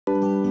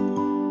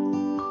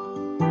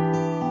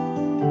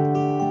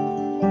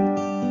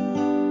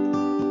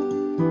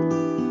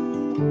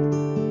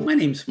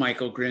name's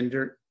Michael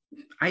Grinder.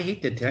 I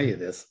hate to tell you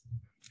this.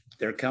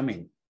 They're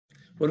coming.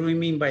 What do we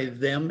mean by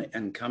them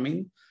and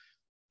coming?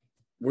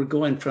 We're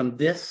going from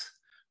this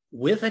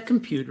with a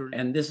computer,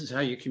 and this is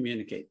how you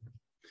communicate.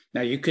 Now,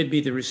 you could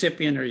be the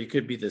recipient or you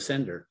could be the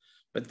sender,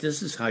 but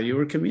this is how you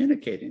were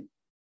communicating.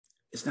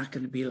 It's not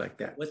going to be like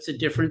that. What's the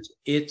difference?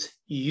 It's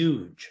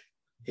huge,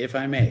 if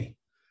I may.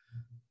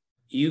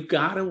 You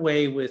got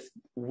away with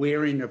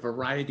wearing a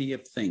variety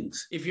of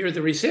things. If you're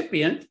the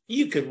recipient,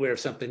 you could wear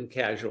something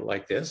casual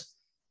like this.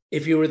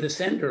 If you were the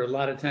sender, a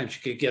lot of times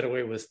you could get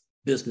away with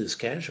business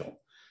casual.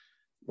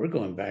 We're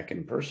going back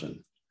in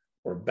person.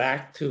 We're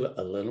back to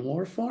a little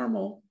more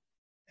formal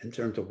in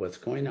terms of what's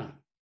going on.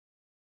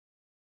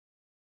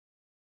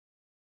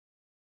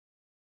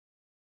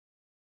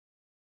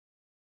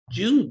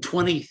 June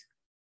 20th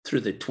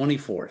through the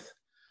 24th,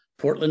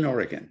 Portland,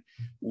 Oregon.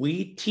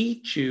 We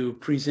teach you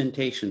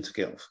presentation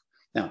skills.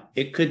 Now,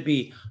 it could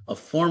be a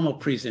formal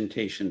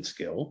presentation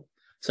skill,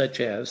 such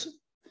as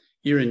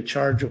you're in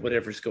charge of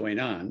whatever's going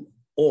on,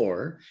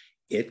 or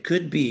it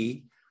could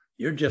be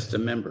you're just a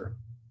member.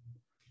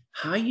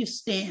 How you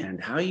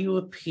stand, how you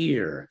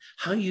appear,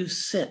 how you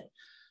sit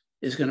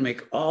is going to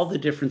make all the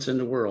difference in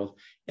the world,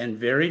 and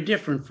very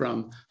different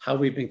from how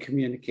we've been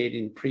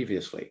communicating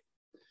previously.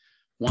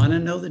 Want to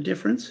know the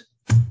difference?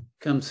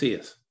 Come see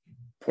us,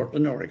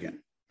 Portland,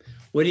 Oregon.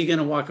 What are you going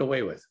to walk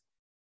away with?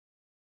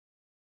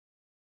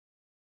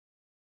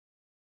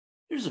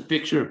 Here's a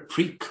picture of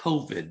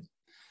pre-COVID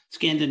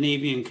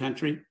Scandinavian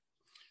country.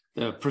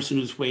 The person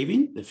who's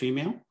waving, the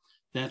female,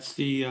 that's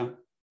the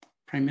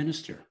prime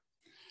minister.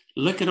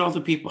 Look at all the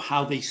people,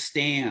 how they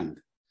stand,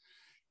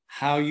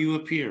 how you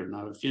appear.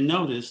 Now, if you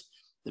notice,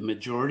 the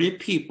majority of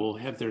people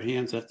have their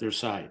hands at their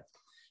side,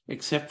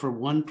 except for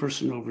one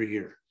person over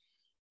here.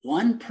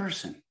 One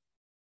person,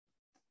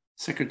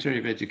 Secretary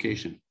of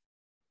Education.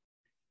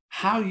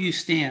 How you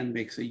stand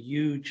makes a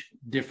huge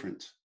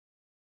difference.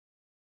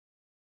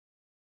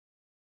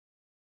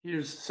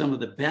 Here's some of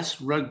the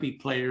best rugby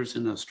players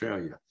in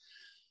Australia.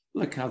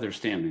 Look how they're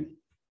standing.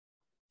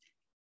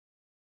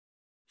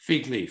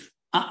 Fig leaf,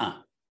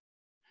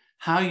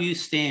 How you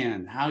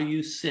stand, how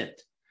you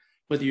sit,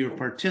 whether you're a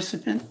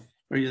participant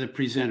or you're the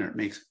presenter, it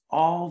makes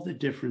all the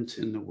difference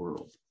in the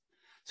world.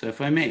 So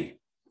if I may,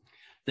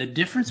 the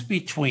difference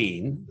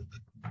between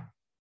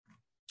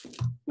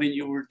when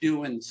you were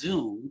doing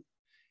Zoom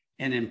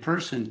and in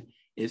person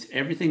is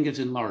everything is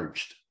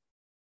enlarged.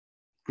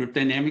 Group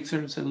dynamics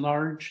is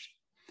enlarged.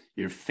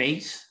 Your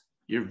face,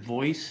 your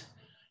voice,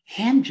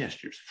 hand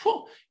gestures.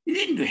 Whew, you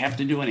didn't have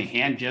to do any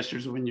hand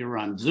gestures when you were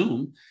on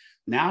Zoom.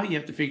 Now you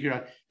have to figure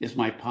out, is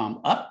my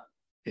palm up?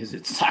 Is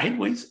it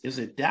sideways? Is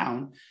it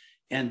down?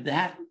 And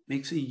that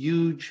makes a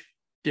huge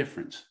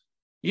difference.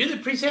 You're the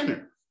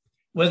presenter,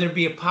 whether it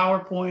be a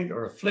PowerPoint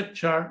or a flip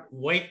chart,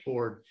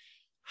 whiteboard,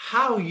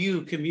 how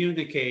you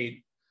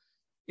communicate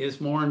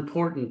is more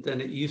important than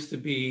it used to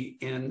be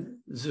in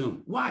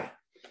Zoom. Why?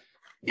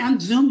 On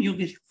Zoom, you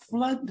can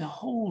flood the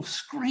whole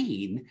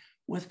screen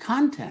with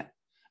content.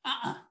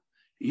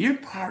 You're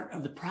part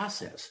of the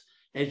process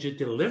as you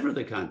deliver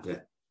the content.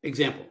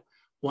 Example,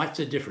 what's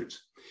the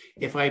difference?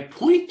 If I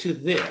point to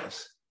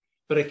this,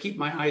 but I keep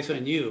my eyes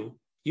on you,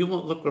 you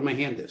won't look where my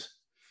hand is.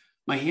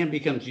 My hand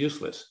becomes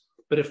useless.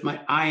 But if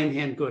my eye and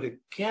hand go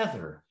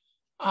together,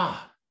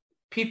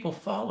 people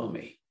follow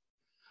me.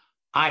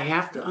 I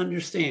have to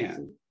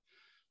understand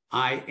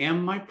I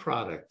am my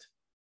product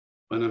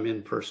when I'm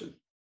in person.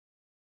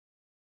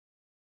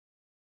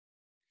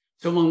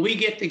 So when we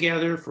get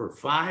together for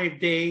 5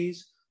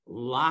 days,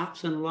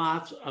 lots and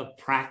lots of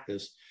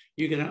practice,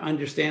 you're going to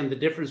understand the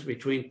difference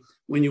between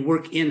when you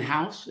work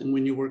in-house and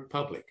when you work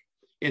public.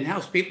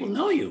 In-house, people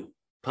know you.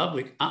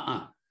 Public,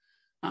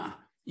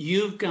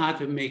 You've got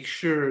to make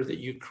sure that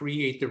you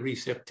create the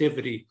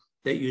receptivity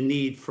that you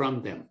need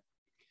from them.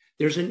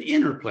 There's an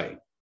interplay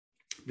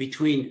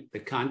between the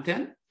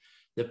content,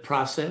 the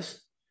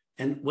process,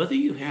 and whether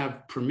you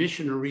have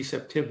permission or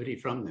receptivity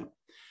from them.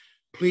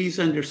 Please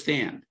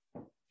understand,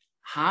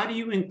 how do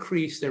you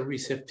increase their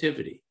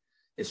receptivity?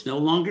 It's no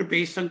longer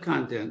based on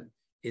content,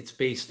 it's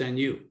based on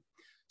you.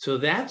 So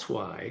that's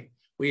why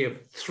we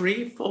have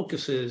 3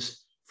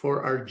 focuses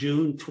for our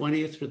June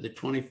 20th through the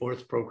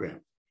 24th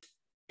program: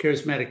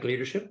 charismatic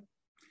leadership,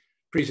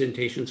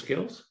 presentation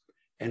skills,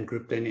 and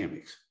group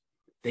dynamics.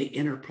 They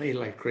interplay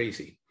like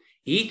crazy.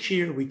 Each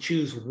year we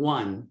choose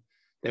one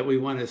that we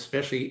want to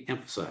especially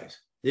emphasize.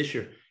 This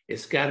year,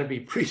 it's got to be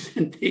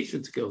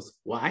presentation skills.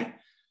 Why?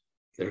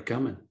 They're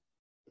coming.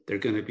 They're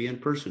going to be in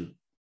person.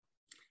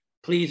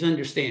 Please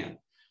understand,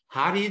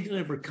 how do you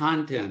deliver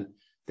content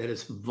that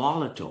is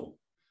volatile?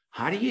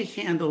 How do you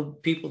handle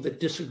people that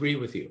disagree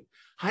with you?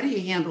 How do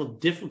you handle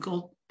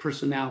difficult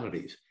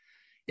personalities?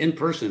 In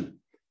person,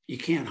 you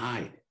can't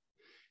hide.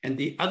 And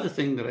the other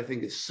thing that I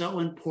think is so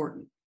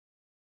important,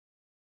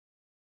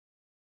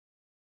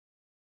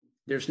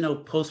 there's no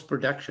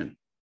post-production.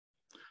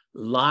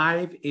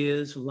 Live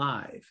is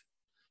live.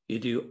 You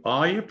do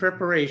all your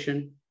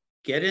preparation,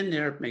 get in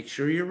there, make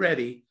sure you're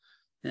ready,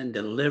 and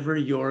deliver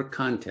your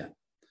content.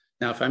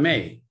 Now, if I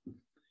may,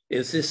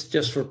 Is this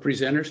just for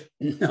presenters?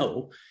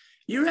 No,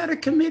 you're at a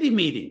committee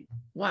meeting.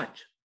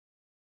 Watch.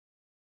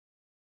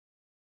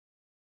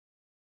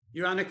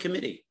 You're on a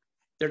committee.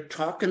 They're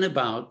talking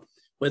about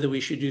whether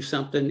we should do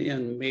something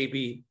in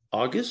maybe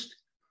August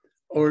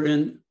or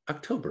in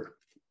October.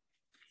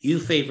 You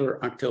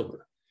favor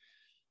October.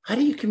 How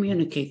do you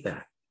communicate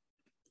that?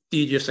 Do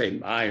you just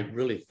say, I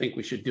really think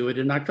we should do it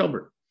in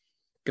October?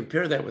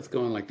 Compare that with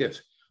going like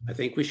this. I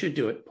think we should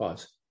do it,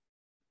 pause.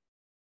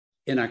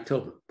 In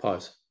October,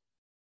 pause.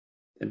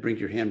 And bring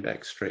your hand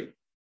back straight.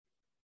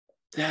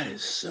 That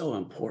is so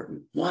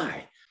important.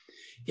 Why?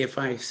 If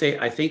I say,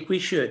 I think we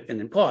should, and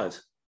then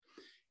pause,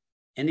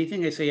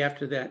 anything I say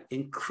after that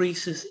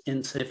increases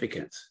in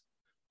significance.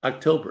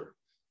 October,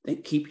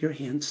 then keep your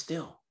hand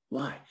still.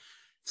 Why?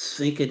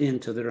 Sink it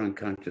into their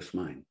unconscious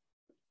mind.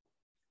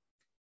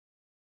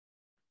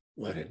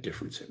 What a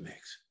difference it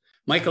makes.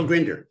 Michael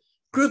Grinder,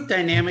 Group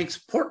Dynamics,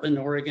 Portland,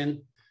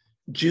 Oregon,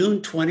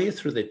 June 20th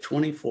through the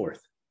 24th.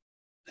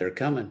 They're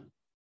coming.